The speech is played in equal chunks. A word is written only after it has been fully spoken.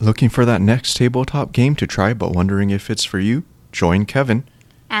Looking for that next tabletop game to try but wondering if it's for you? Join Kevin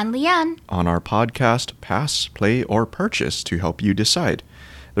and Leanne on our podcast Pass, Play, or Purchase to help you decide.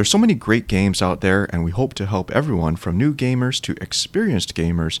 There's so many great games out there, and we hope to help everyone from new gamers to experienced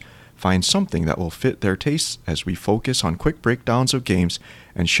gamers find something that will fit their tastes as we focus on quick breakdowns of games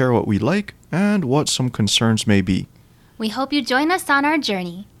and share what we like and what some concerns may be. We hope you join us on our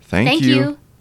journey. Thank you.